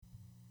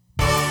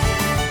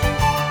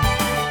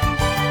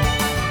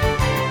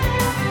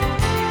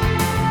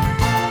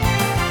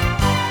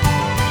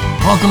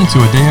Welcome to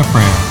a day of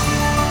prayer.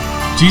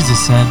 Jesus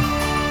said,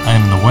 I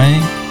am the way,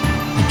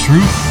 the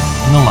truth,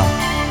 and the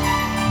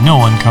life. No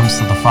one comes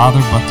to the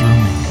Father but through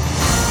me.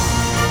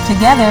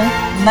 Together,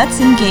 let's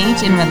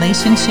engage in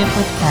relationship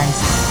with Christ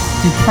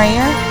through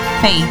prayer,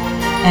 faith,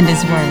 and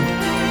His Word.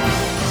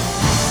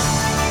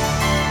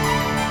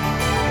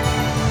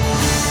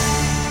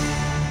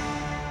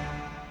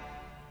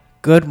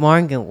 Good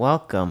morning and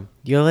welcome.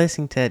 You're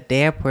listening to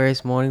Day of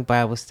Prayer's morning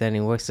Bible study.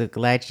 We're so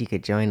glad you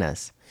could join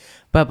us.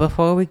 But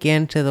before we get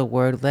into the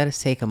Word, let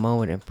us take a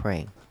moment and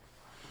pray.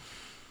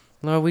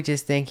 Lord, we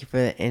just thank you for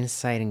the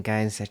insight and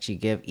guidance that you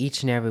give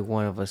each and every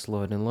one of us,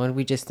 Lord. And Lord,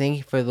 we just thank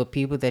you for the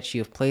people that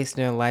you have placed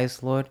in their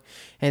lives, Lord,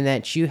 and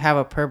that you have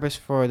a purpose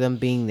for them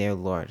being there,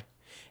 Lord.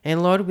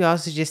 And Lord, we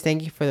also just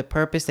thank you for the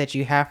purpose that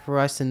you have for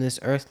us in this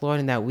earth, Lord,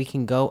 and that we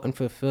can go and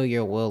fulfill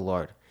your will,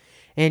 Lord.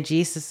 In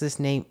Jesus'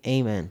 name,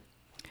 amen.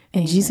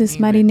 In Jesus'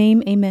 mighty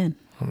name, amen.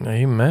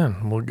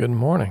 Amen. Well, good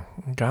morning.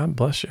 God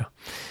bless you.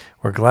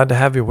 We're glad to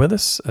have you with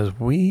us as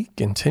we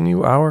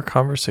continue our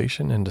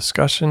conversation and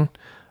discussion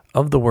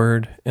of the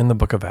Word in the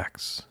book of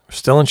Acts. We're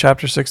still in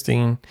chapter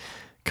 16,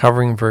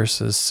 covering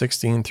verses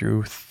 16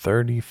 through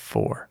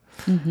 34.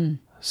 Mm-hmm.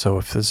 So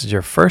if this is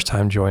your first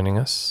time joining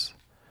us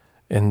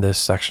in this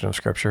section of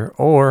Scripture,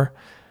 or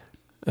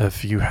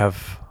if you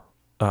have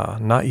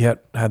not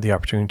yet had the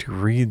opportunity to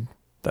read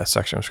that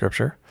section of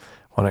Scripture,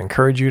 I want to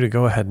encourage you to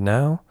go ahead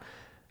now,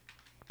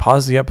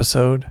 pause the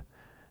episode,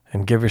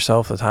 and give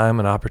yourself the time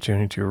and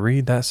opportunity to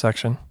read that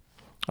section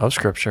of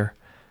Scripture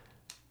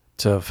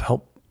to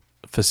help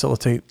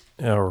facilitate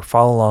or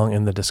follow along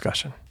in the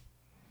discussion.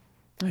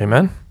 Mm-hmm.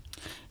 Amen?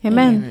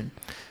 Amen.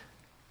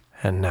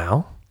 And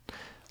now,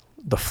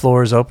 the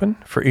floor is open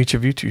for each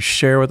of you to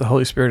share what the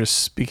Holy Spirit is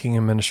speaking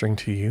and ministering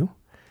to you,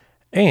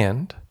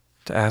 and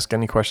to ask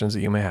any questions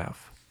that you may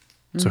have.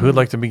 So who would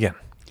like to begin?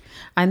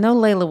 I know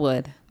Layla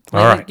would. Layla,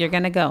 all right. You're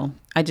going to go.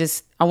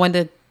 I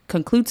wanted to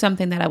conclude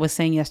something that I was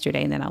saying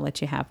yesterday, and then I'll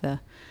let you have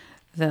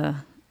the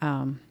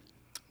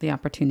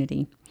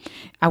opportunity.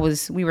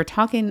 We were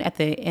talking at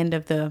the end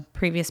of the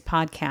previous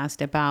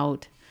podcast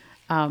about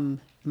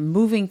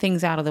moving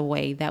things out of the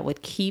way that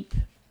would keep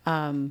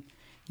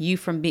you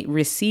from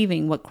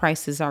receiving what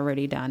Christ has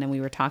already done. And we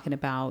were talking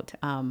about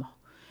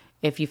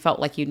if you felt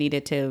like you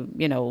needed to,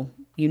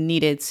 you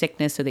needed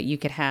sickness so that you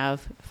could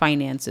have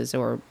finances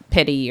or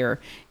pity or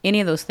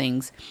any of those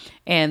things.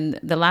 And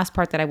the last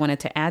part that I wanted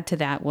to add to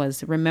that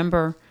was,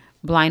 remember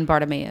blind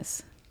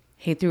Bartimaeus.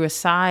 He threw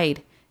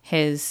aside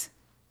his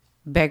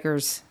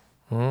beggar's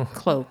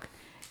cloak.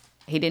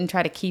 He didn't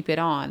try to keep it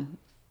on.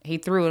 He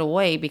threw it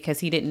away because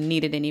he didn't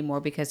need it anymore,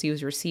 because he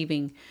was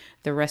receiving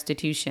the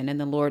restitution. And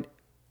the Lord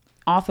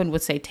often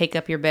would say, take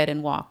up your bed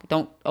and walk.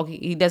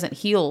 He doesn't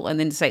heal and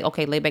then say,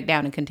 okay, lay back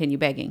down and continue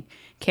begging.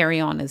 Carry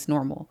on as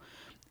normal.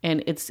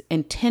 And it's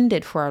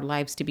intended for our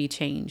lives to be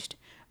changed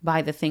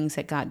by the things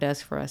that God does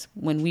for us.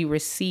 When we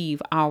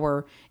receive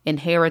our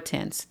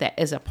inheritance that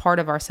is a part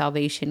of our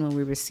salvation, when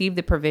we receive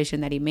the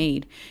provision that He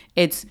made,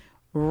 it's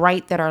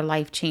right that our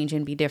life change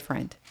and be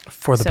different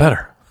for the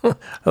better,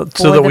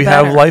 so that we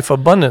have life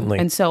abundantly.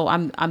 And so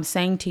I'm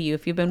saying to you,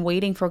 if you've been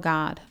waiting for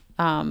God,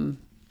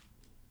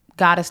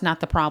 God is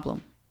not the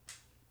problem.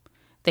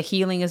 The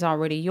healing is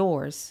already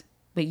yours,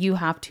 but you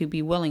have to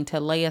be willing to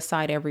lay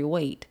aside every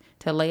weight,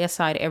 to lay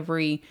aside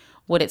every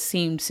what it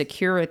seemed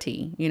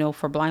security.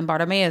 For blind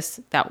Bartimaeus,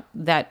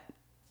 that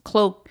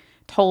cloak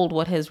told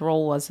what his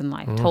role was in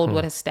life, told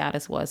what his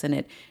status was, and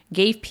it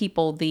gave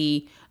people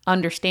the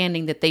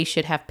understanding that they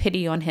should have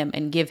pity on him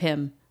and give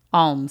him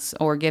alms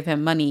or give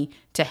him money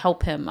to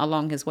help him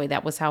along his way.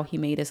 That was how he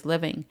made his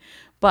living.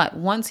 But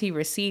once he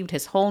received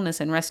his wholeness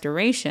and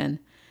restoration,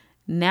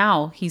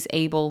 now he's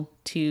able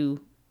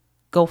to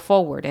go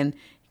forward. And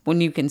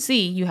when you can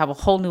see, you have a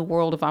whole new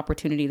world of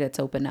opportunity that's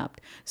opened up.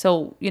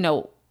 So,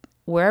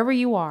 wherever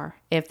you are,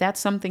 if that's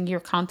something you're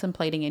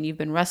contemplating and you've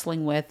been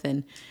wrestling with,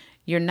 and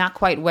you're not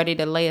quite ready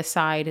to lay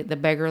aside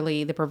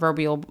the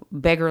proverbial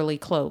beggarly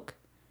cloak,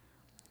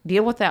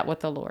 deal with that with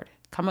the Lord.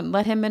 Come and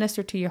let Him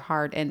minister to your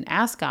heart and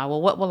ask God,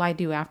 well, what will I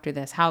do after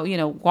this? How,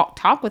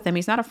 talk with Him.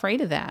 He's not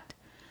afraid of that.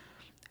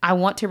 I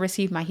want to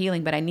receive my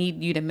healing, but I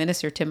need you to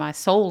minister to my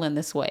soul in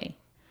this way.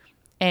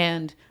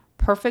 And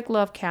perfect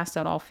love casts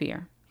out all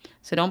fear.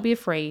 So don't be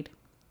afraid.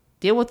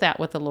 Deal with that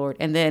with the Lord,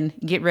 and then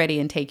get ready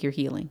and take your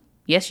healing.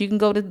 Yes, you can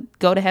go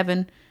to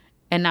heaven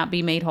and not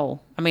be made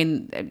whole. I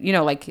mean,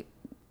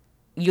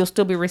 you'll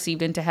still be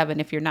received into heaven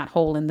if you're not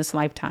whole in this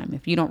lifetime,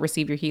 if you don't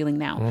receive your healing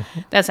now. Mm-hmm.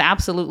 That's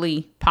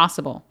absolutely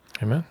possible.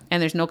 Amen.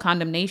 And there's no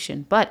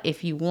condemnation. But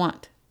if you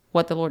want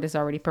what the Lord has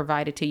already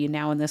provided to you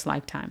now in this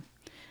lifetime,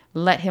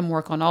 let Him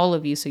work on all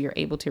of you so you're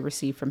able to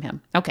receive from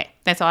Him. Okay,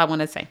 that's all I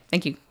want to say.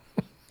 Thank you.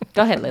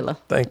 Go ahead, Layla.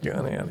 Thank you,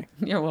 Annie.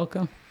 You're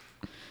welcome.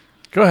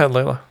 Go ahead,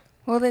 Layla.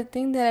 Well, the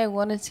thing that I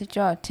wanted to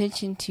draw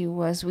attention to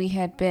was we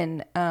had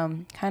been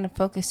kind of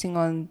focusing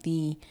on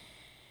the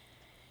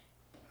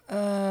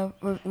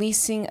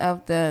releasing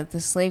of the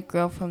slave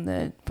girl from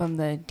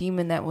the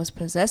demon that was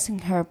possessing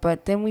her,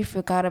 but then we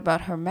forgot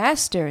about her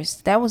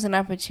masters. That was an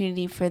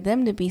opportunity for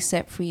them to be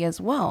set free as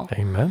well.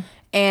 Amen.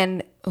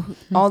 And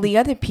all the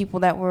other people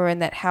that were in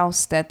that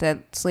house that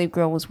slave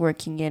girl was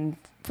working in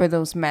for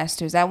those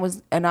masters. That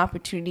was an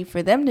opportunity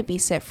for them to be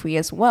set free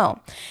as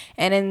well.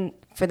 And then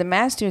for the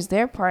masters,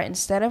 their part,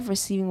 instead of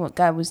receiving what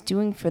God was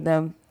doing for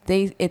them,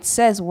 it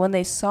says when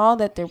they saw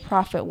that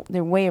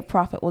their way of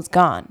profit was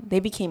gone, they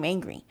became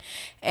angry.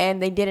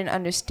 And they didn't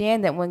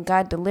understand that when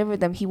God delivered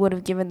them, he would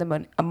have given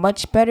them a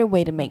much better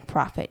way to make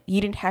profit. You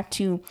didn't have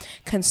to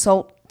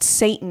consult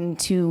Satan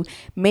to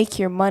make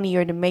your money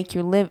or to make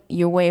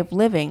your way of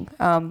living.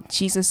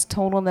 Jesus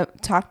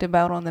talked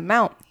about on the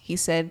Mount. He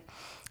said,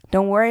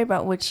 don't worry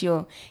about what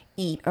you'll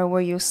eat or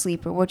where you'll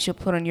sleep or what you'll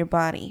put on your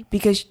body,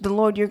 because the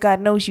Lord your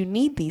God knows you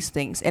need these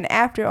things. And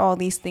after all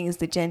these things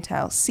the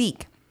Gentiles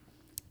seek.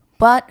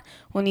 But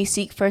when you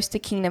seek first the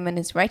kingdom and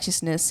his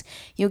righteousness,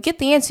 you'll get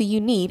the answer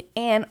you need,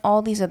 and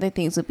all these other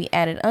things will be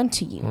added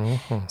unto you.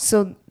 Mm-hmm.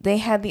 So they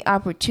had the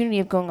opportunity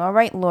of going, all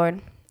right,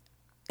 Lord,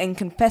 and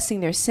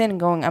confessing their sin and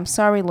going, I'm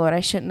sorry, Lord, I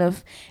shouldn't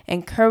have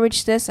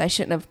encouraged this. I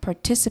shouldn't have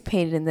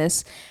participated in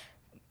this.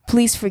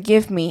 Please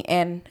forgive me.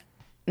 And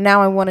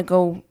now I want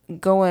to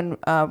go in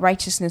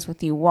righteousness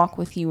with you, walk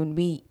with you, and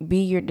be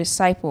your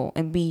disciple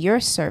and be your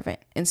servant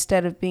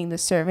instead of being the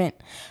servant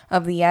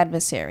of the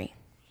adversary.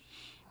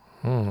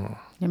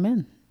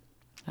 Amen.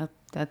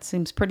 That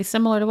seems pretty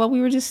similar to what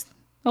we were just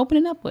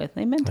opening up with.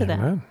 Amen to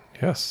that.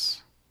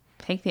 Yes.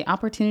 Take the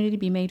opportunity to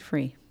be made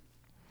free.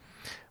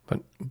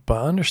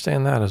 But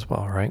understand that as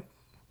well, right?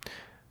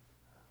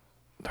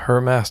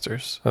 Her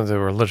masters, they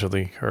were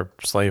literally her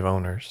slave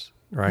owners,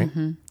 right?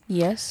 Mm-hmm.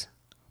 Yes.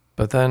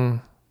 But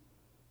then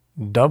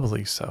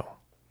doubly so,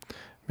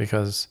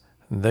 because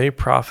they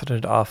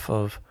profited off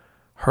of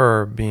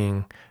her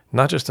being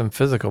not just in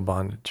physical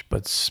bondage,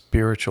 but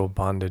spiritual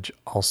bondage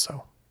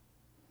also.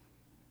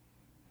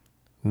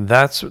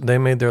 They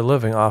made their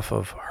living off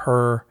of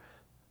her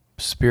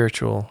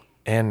spiritual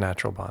and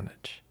natural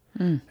bondage.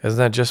 Isn't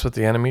that just what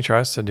the enemy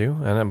tries to do?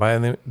 And by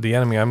the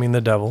enemy, I mean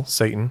the devil,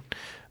 Satan,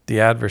 the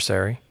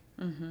adversary,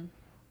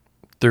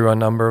 through a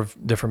number of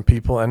different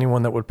people,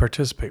 anyone that would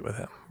participate with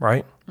him,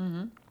 right?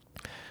 Mm-hmm.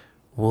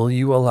 Will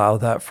you allow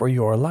that for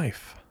your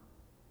life?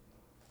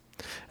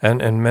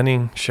 And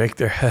many shake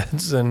their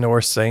heads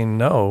or say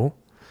no.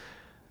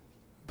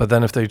 But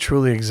then if they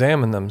truly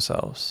examine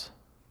themselves,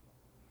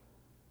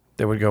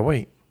 they would go,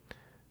 wait,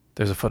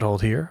 there's a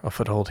foothold here, a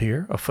foothold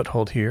here, a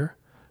foothold here,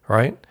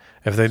 right?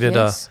 If they did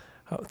a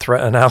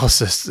threat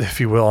analysis, if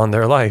you will, on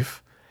their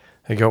life,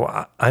 they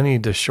go, I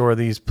need to shore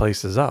these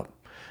places up.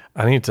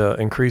 I need to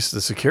increase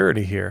the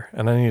security here,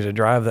 and I need to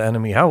drive the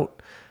enemy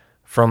out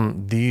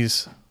from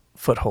these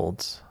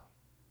footholds.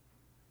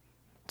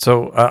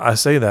 So I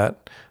say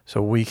that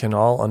so we can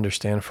all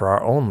understand for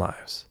our own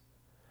lives.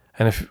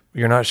 And if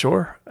you're not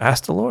sure,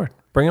 ask the Lord.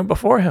 Bring it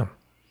before him.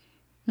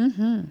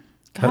 Mm-hmm.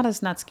 God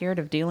is not scared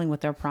of dealing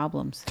with our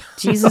problems.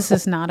 Jesus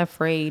is not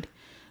afraid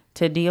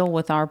to deal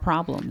with our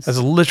problems. That's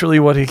literally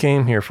what he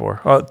came here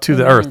for, to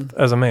the earth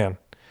as a man.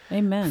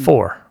 Amen.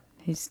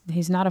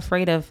 He's not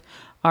afraid of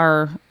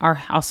our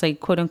I'll say,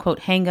 quote unquote,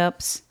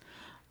 hang-ups,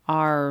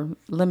 our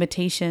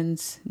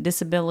limitations,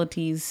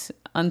 disabilities,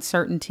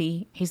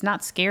 uncertainty. He's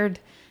not scared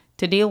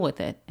to deal with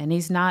it. And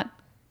he's not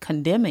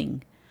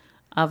condemning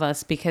of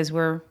us because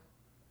we're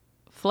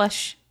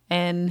flesh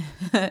and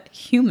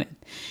human.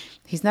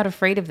 He's not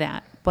afraid of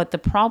that. But the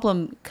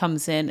problem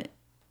comes in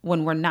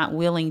when we're not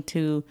willing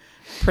to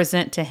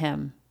present to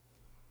him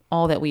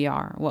all that we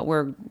are, what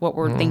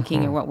we're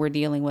thinking or what we're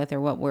dealing with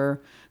or what we're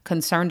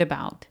concerned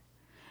about.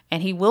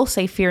 And he will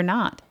say, fear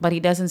not, but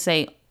he doesn't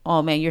say,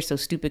 oh man, you're so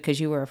stupid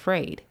because you were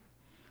afraid.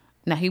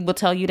 Now he will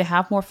tell you to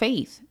have more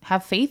faith,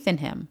 have faith in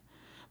him.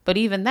 But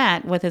even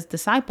that with his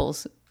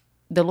disciples,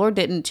 the Lord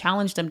didn't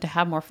challenge them to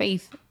have more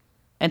faith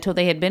until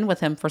they had been with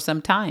him for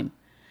some time.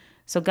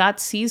 So God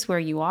sees where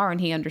you are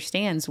and he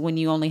understands when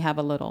you only have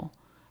a little.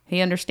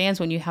 He understands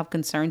when you have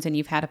concerns and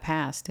you've had a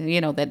past,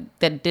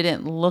 that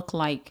didn't look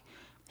like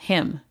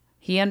him.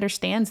 He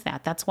understands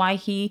that. That's why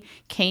he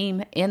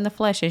came in the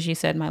flesh, as you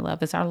said, my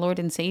love, as our Lord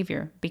and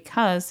Savior,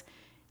 because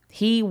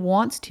he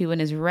wants to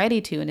and is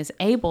ready to and is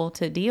able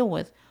to deal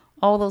with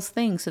all those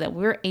things so that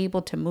we're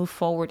able to move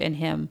forward in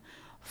him,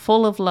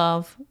 full of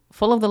love,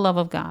 full of the love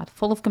of God,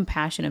 full of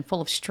compassion and full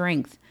of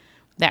strength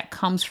that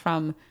comes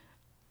from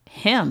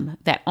him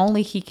that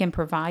only he can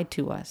provide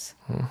to us.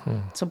 Mm-hmm.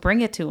 So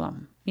bring it to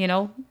him.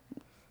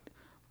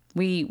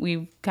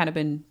 We've kind of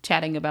been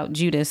chatting about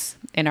Judas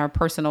in our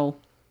personal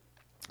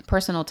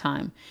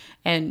time.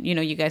 And,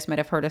 you guys might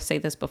have heard us say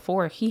this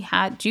before.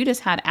 Judas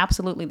had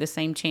absolutely the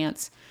same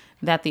chance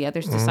that the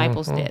other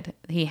disciples did.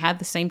 He had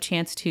the same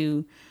chance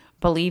to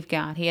believe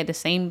God. He had the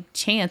same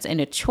chance and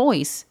a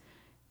choice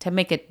to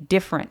make a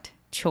different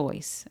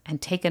choice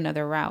and take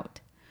another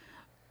route.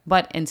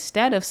 But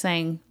instead of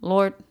saying,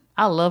 Lord,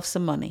 I love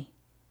some money.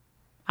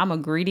 I'm a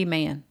greedy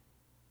man.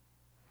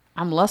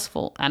 I'm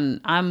lustful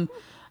and I'm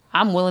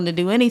willing to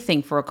do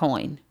anything for a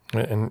coin.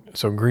 And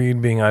so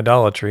greed being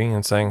idolatry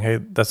and saying, hey,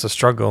 that's a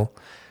struggle.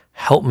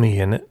 Help me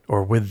in it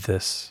or with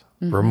this.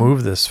 Mm-hmm.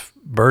 Remove this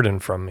burden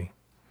from me.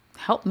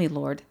 Help me,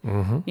 Lord.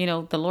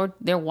 Mm-hmm. The Lord,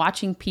 they're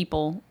watching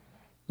people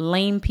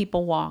lame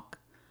people walk,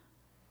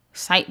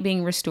 sight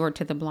being restored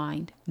to the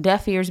blind,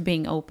 deaf ears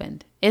being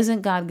opened.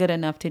 Isn't God good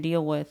enough to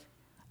deal with?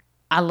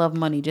 I love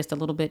money just a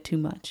little bit too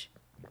much.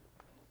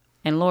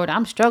 And Lord,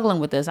 I'm struggling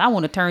with this. I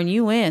want to turn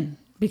you in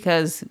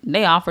because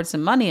they offered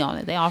some money on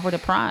it. They offered a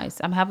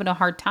prize. I'm having a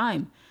hard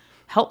time.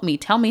 Help me.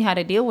 Tell me how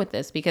to deal with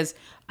this because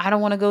I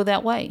don't want to go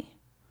that way.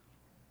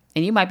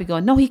 And you might be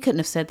going, no, he couldn't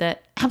have said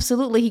that.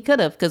 Absolutely, he could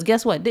have. Because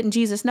guess what? Didn't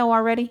Jesus know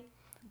already?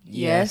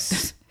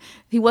 Yes.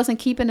 He wasn't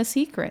keeping a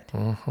secret.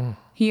 Mm-hmm.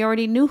 He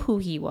already knew who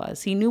he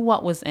was. He knew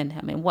what was in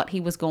him and what he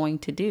was going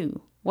to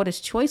do, what his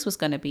choice was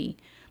going to be.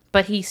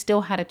 But he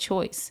still had a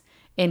choice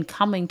in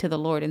coming to the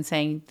Lord and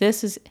saying,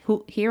 this is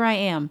who, here I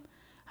am.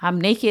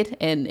 I'm naked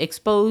and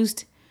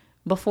exposed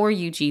before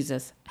you,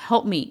 Jesus.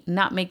 Help me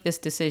not make this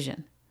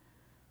decision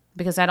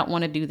because I don't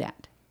want to do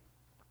that.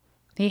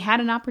 He had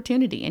an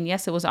opportunity. And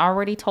yes, it was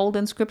already told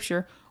in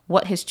scripture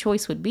what his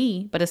choice would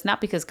be, but it's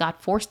not because God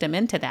forced him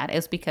into that.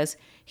 It's because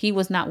he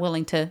was not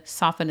willing to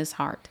soften his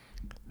heart.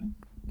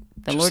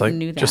 The Lord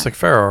knew that. Just like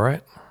Pharaoh,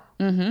 right?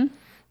 Mm-hmm.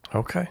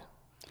 Okay.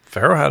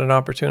 Pharaoh had an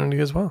opportunity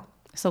as well.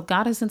 So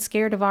God isn't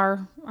scared of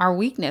our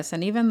weakness.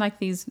 And even like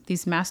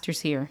these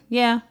masters here.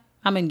 Yeah,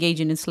 I'm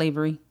engaging in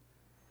slavery.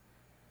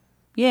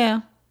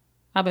 Yeah,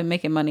 I've been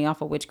making money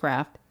off of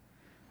witchcraft.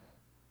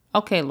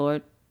 Okay,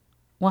 Lord.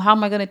 Well, how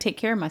am I going to take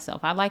care of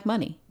myself? I like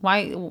money.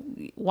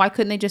 Why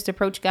couldn't they just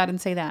approach God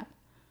and say that?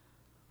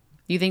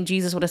 You think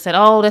Jesus would have said,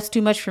 oh, that's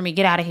too much for me.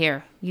 Get out of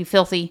here, you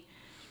filthy.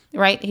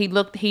 Right?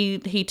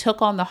 He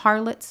took on the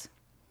harlots.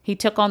 He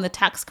took on the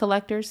tax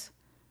collectors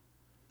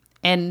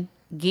and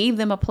gave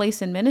them a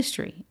place in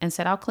ministry and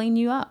said, I'll clean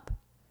you up.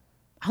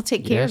 I'll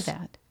take care of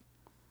that.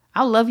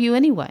 I'll love you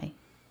anyway.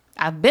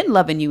 I've been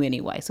loving you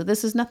anyway. So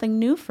this is nothing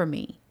new for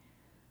me.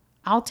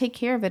 I'll take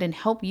care of it and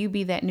help you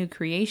be that new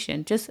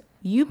creation. Just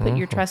you put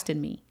your trust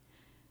in me.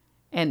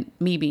 And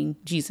me being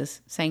Jesus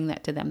saying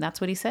that to them.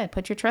 That's what he said.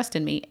 Put your trust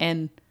in me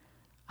and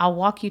I'll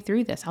walk you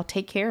through this. I'll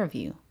take care of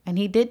you. And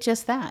he did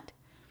just that.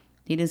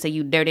 He didn't say,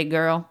 you dirty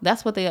girl.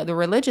 That's what the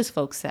religious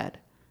folks said,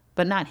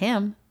 but not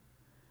him.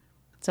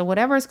 So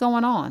whatever's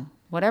going on,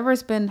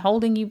 whatever's been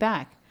holding you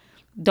back,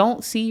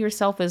 don't see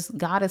yourself as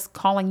God is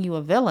calling you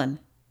a villain.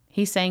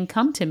 He's saying,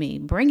 come to me,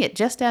 bring it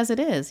just as it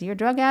is. You're a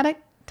drug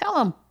addict? Tell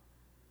him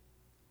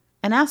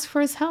and ask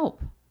for his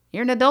help.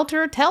 You're an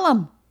adulterer? Tell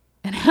him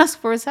and ask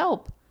for his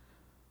help.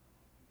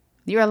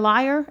 You're a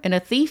liar and a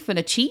thief and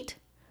a cheat?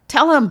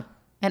 Tell him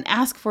and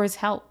ask for his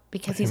help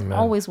because he's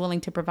always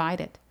willing to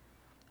provide it.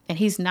 And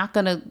he's not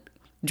going to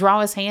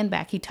draw his hand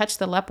back. He touched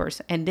the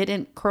lepers and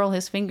didn't curl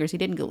his fingers. He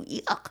didn't go,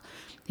 yuck.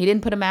 He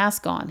didn't put a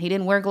mask on. He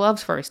didn't wear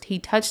gloves first. He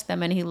touched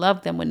them and he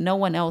loved them when no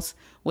one else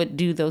would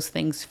do those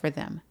things for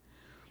them.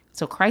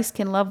 So Christ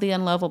can love the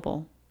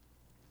unlovable.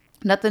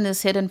 Nothing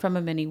is hidden from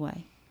him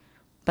anyway.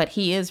 But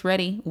he is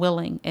ready,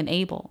 willing, and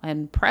able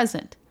and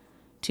present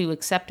to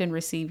accept and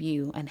receive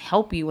you and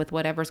help you with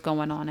whatever's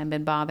going on and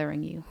been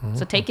bothering you. Mm-hmm.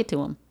 So take it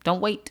to him.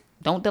 Don't wait.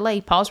 Don't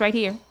delay. Pause right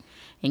here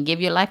and give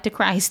your life to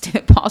Christ.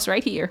 Pause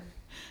right here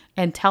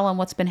and tell him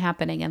what's been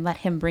happening and let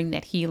him bring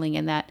that healing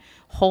and that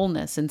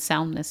wholeness and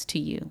soundness to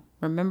you.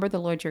 Remember the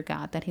Lord your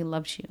God, that he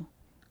loves you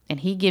and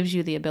he gives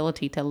you the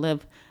ability to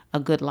live a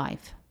good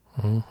life.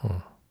 Mm-hmm.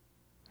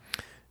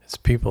 It's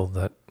people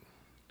that,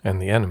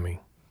 and the enemy,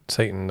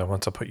 Satan, that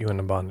wants to put you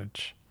into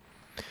bondage.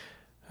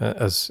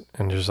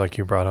 And just like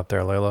you brought up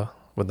there, Layla,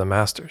 with the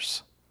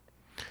masters.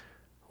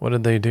 What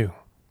did they do?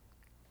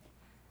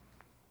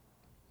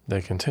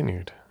 They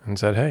continued and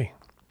said, hey,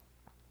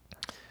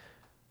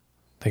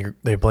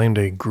 they blamed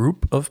a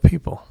group of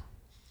people.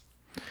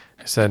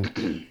 They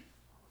said,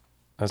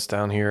 that's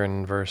down here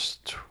in verse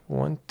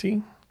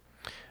 20.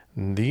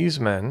 These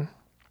men,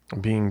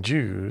 being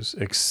Jews,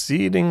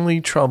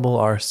 exceedingly trouble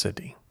our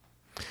city.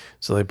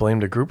 So they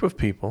blamed a group of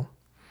people.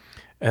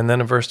 And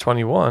then in verse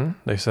 21,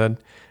 they said,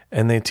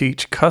 and they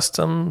teach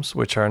customs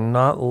which are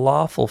not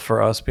lawful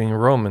for us, being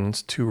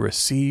Romans, to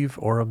receive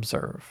or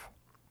observe.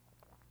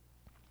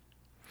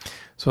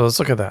 So let's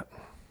look at that.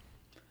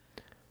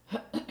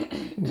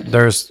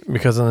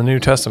 Because in the New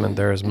Testament,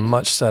 there is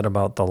much said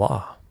about the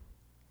law,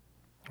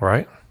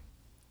 right?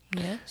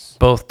 Yes.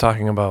 Both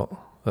talking about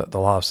the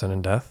law of sin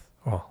and death.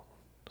 Well,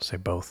 I'll say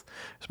both.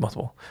 There's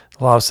multiple.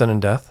 The law of sin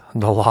and death,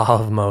 the law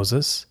of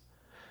Moses,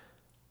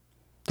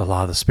 the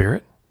law of the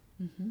Spirit.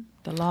 Mm-hmm.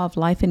 The law of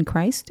life in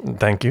Christ.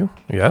 Thank you.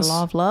 Yes. The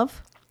law of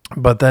love.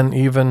 But then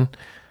even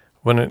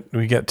when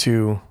we get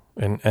to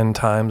in end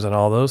times and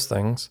all those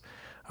things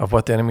of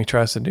what the enemy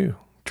tries to do,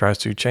 tries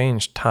to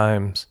change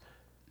times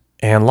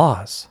and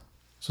laws.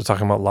 So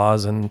talking about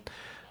laws in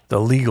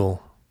the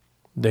legal,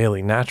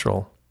 daily,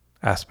 natural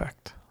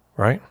aspect,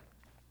 right?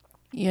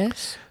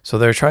 Yes. So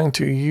they're trying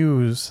to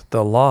use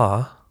the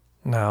law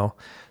now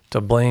to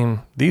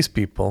blame these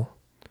people,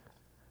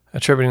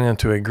 attributing them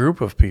to a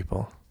group of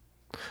people,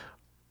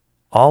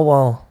 all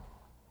while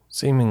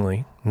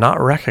seemingly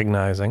not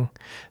recognizing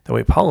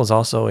that Paul is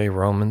also a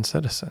Roman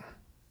citizen.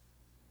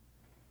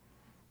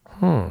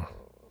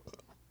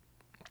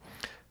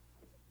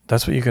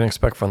 That's what you can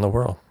expect from the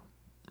world.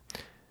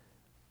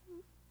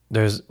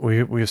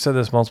 we've said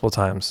this multiple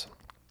times.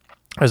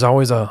 There's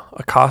always a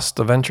cost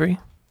of entry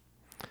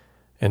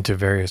into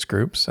various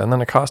groups, and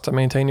then a cost to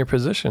maintain your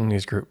position in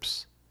these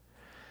groups.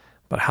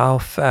 But how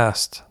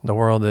fast the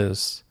world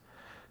is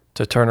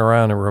to turn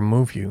around and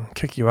remove you,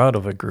 kick you out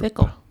of a group.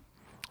 Fickle.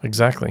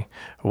 Exactly.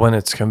 When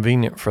it's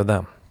convenient for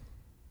them.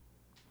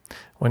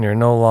 When you're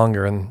no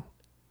longer in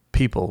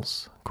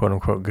people's quote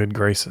unquote good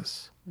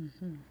graces.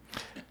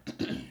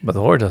 But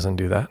the Lord doesn't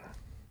do that.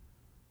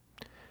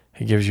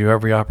 He gives you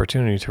every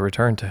opportunity to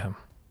return to him,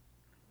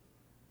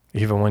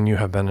 even when you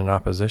have been in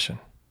opposition.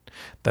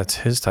 That's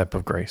his type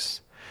of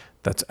grace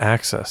that's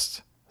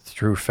accessed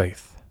through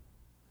faith.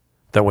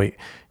 That way,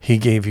 he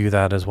gave you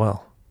that as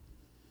well.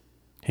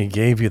 He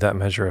gave you that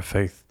measure of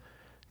faith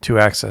to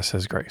access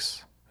his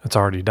grace. It's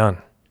already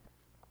done.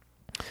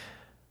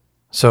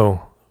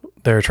 So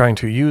they're trying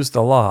to use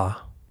the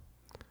law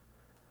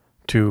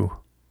to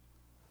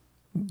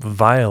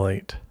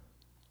violate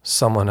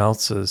someone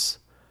else's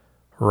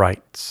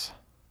rights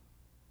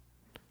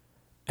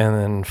and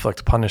then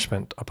inflict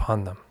punishment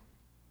upon them.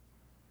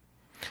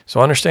 So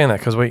understand that,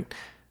 because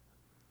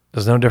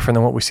there's no different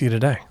than what we see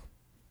today.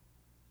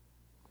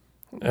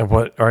 And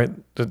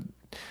the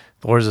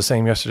Lord is the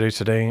same yesterday,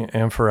 today,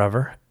 and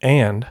forever,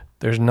 and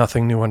there's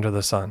nothing new under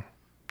the sun.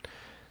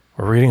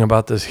 We're reading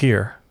about this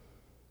here,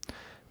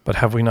 but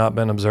have we not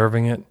been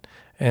observing it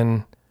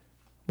in,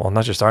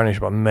 not just our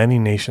nation, but many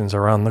nations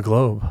around the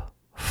globe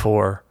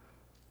for,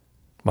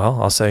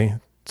 I'll say,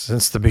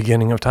 since the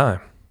beginning of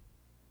time?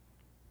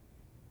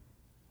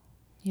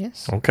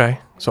 Yes. Okay,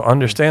 so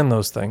understand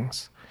those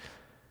things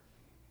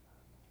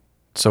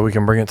so we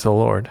can bring it to the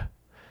Lord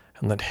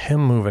and let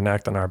him move and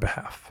act on our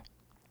behalf.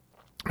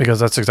 Because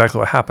that's exactly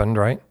what happened,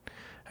 right?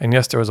 And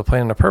yes, there was a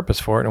plan and a purpose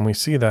for it, and we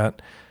see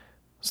that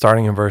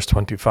starting in verse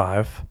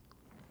 25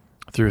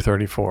 through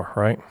 34,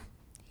 right?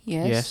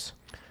 Yes.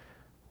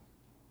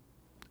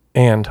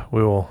 And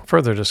we will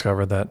further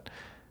discover that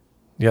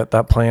yet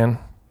that plan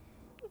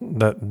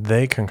that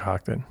they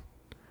concocted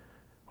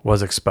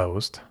was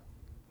exposed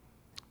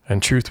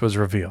and truth was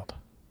revealed,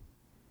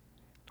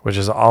 which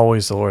is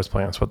always the Lord's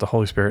plan. It's what the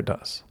Holy Spirit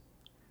does.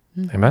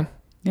 Mm-hmm. Amen?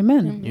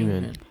 Amen.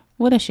 Amen.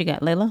 What else you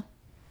got, Layla?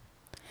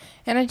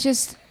 And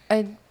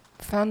I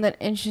found that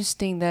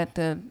interesting that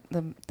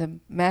the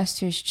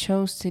masters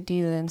chose to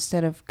do that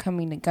instead of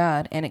coming to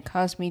God. And it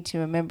caused me to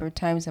remember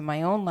times in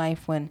my own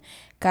life when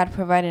God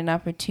provided an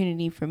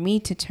opportunity for me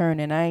to turn,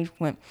 and I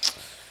went,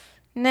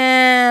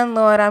 nah,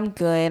 Lord, I'm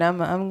good. I'm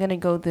going to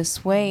go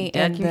this way.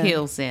 Dug your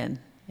heels in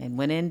and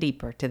went in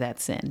deeper to that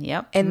sin.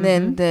 Yep. And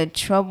then the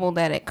trouble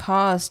that it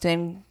caused,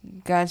 and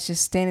God's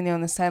just standing there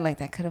on the side like,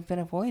 that could have been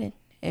avoided.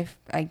 If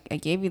I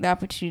gave you the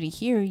opportunity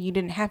here, you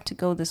didn't have to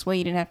go this way.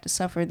 You didn't have to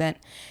suffer that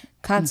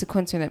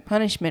consequence or that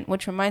punishment,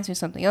 which reminds me of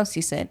something else he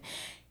said.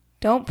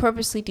 Don't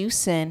purposely do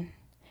sin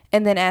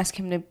and then ask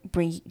him to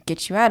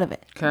get you out of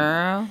it.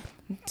 Girl.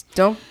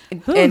 Don't.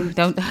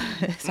 Don't. You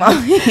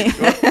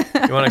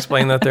want to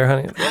explain that there,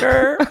 honey?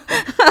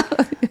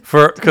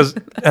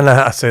 And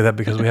I say that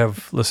because we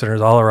have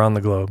listeners all around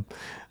the globe.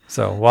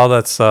 So while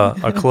that's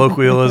a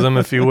colloquialism,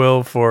 if you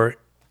will, for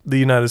the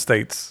United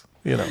States,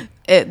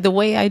 the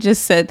way I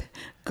just said,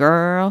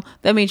 girl,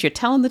 that means you're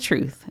telling the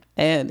truth.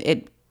 And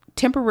it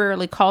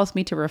temporarily caused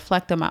me to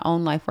reflect on my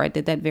own life where I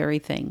did that very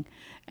thing.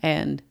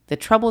 And the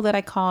trouble that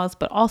I caused,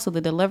 but also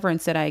the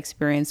deliverance that I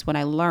experienced when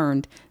I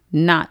learned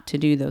not to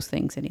do those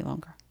things any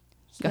longer.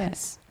 Go ahead.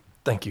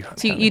 Thank you, honey.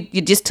 So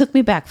you just took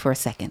me back for a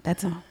second.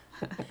 That's all.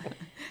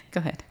 Go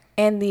ahead.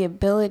 And the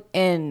ability,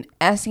 and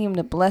asking him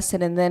to bless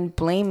it and then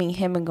blaming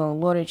him and going,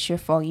 Lord, it's your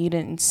fault. You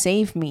didn't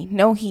save me.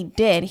 No, he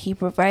did. He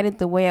provided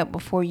the way out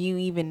before you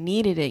even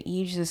needed it.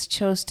 You just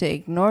chose to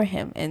ignore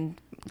him.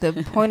 And the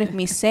point of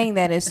me saying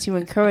that is to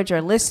encourage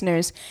our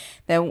listeners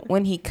that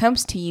when he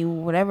comes to you,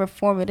 whatever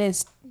form it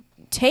is,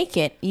 take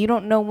it. You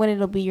don't know when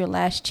it'll be your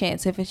last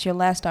chance, if it's your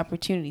last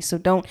opportunity. So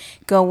don't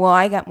go, well,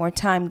 I got more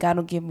time, God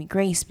will give me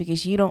grace,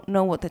 because you don't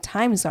know what the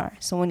times are.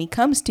 So when he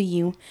comes to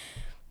you,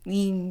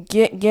 you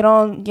get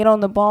on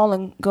the ball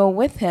and go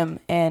with him.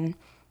 And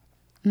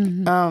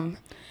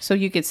so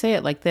you could say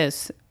it like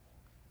this: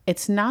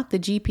 it's not the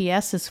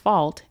GPS's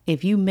fault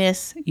if you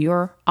miss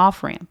your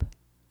off ramp.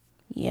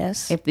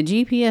 Yes. If the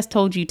GPS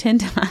told you 10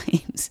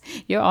 times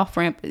your off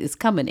ramp is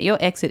coming, your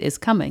exit is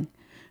coming,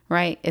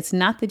 right? It's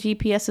not the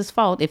GPS's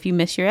fault if you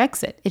miss your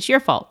exit. It's your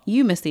fault.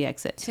 You missed the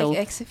exit. Take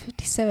exit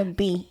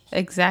 57B.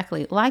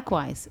 Exactly.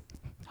 Likewise,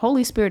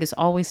 Holy Spirit is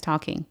always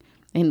talking.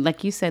 And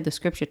like you said, the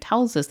scripture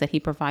tells us that he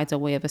provides a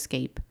way of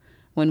escape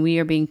when we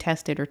are being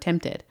tested or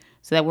tempted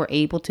so that we're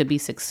able to be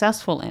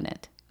successful in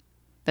it.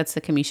 That's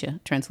the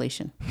Kamisha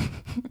translation.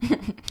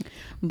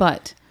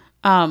 But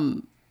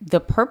the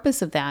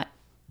purpose of that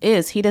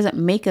is he doesn't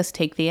make us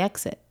take the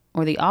exit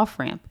or the off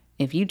ramp.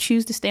 If you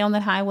choose to stay on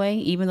that highway,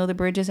 even though the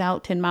bridge is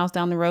out 10 miles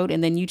down the road,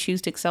 and then you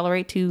choose to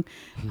accelerate to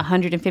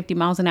 150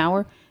 miles an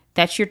hour,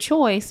 that's your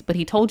choice. But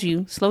he told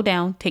you, slow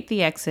down, take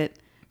the exit,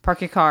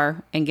 park your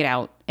car, and get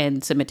out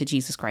and submit to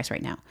Jesus Christ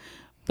right now.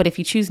 But if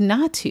you choose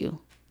not to,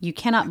 you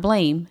cannot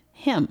blame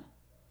him,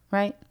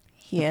 right?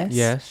 Yes.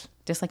 Yes.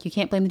 Just like you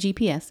can't blame the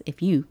GPS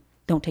if you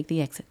don't take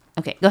the exit.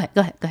 Okay, go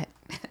ahead.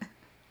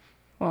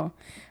 Well,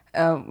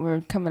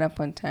 we're coming up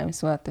on time,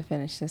 so we'll have to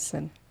finish this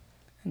in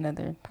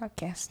another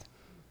podcast.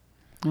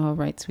 All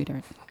right,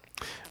 sweetheart.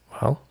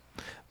 Well,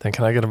 then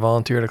can I get a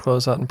volunteer to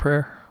close out in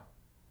prayer?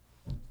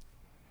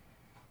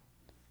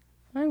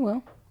 I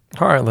will.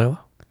 All right, Layla.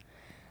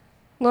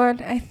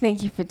 Lord, I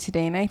thank you for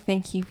today, and I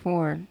thank you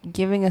for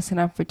giving us an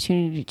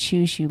opportunity to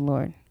choose you,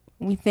 Lord.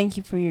 We thank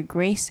you for your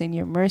grace and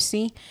your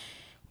mercy.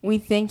 We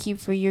thank you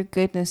for your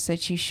goodness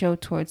that you show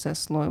towards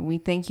us, Lord. We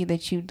thank you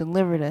that you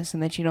delivered us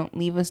and that you don't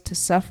leave us to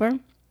suffer.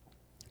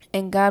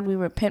 And God, we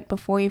repent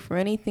before you for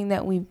anything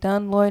that we've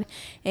done, Lord,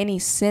 any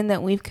sin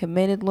that we've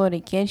committed, Lord,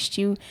 against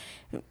you.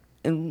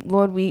 And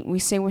Lord, we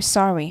say we're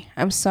sorry.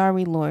 I'm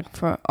sorry, Lord,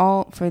 for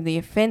the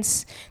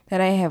offense that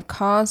I have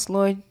caused,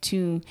 Lord,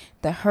 to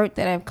the hurt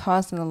that I've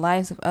caused in the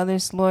lives of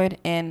others, Lord.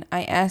 And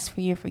I ask for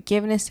your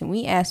forgiveness, and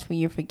we ask for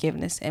your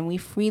forgiveness, and we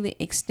freely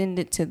extend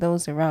it to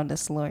those around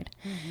us, Lord.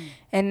 Mm-hmm.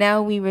 And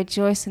now we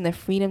rejoice in the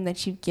freedom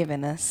that you've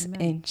given us.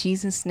 Amen. In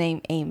Jesus'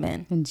 name,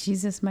 amen. In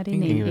Jesus' mighty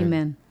name,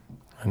 amen.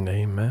 And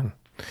amen.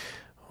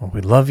 Well, we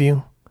love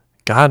you.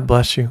 God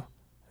bless you,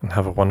 and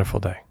have a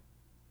wonderful day.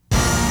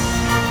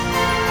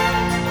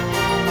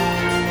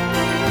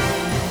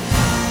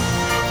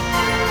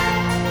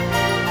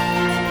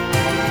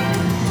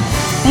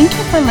 Thank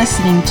you for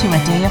listening to A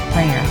Day of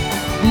Prayer.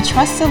 We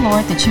trust the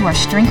Lord that you are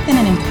strengthened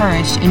and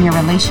encouraged in your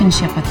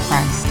relationship with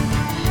Christ.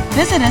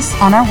 Visit us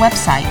on our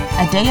website,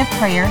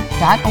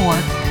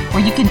 adayofprayer.org,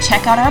 where you can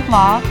check out our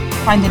blog,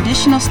 find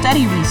additional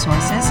study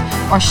resources,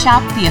 or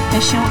shop the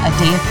official A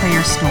Day of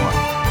Prayer store.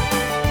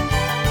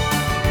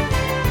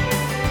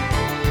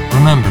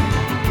 Remember,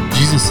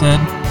 Jesus said,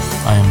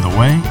 I am the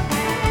way,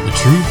 the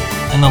truth,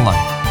 and the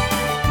life.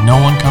 No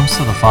one comes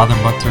to the Father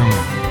but through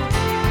me.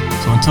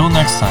 So until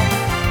next time,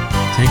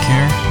 take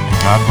care, and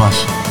God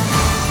bless you.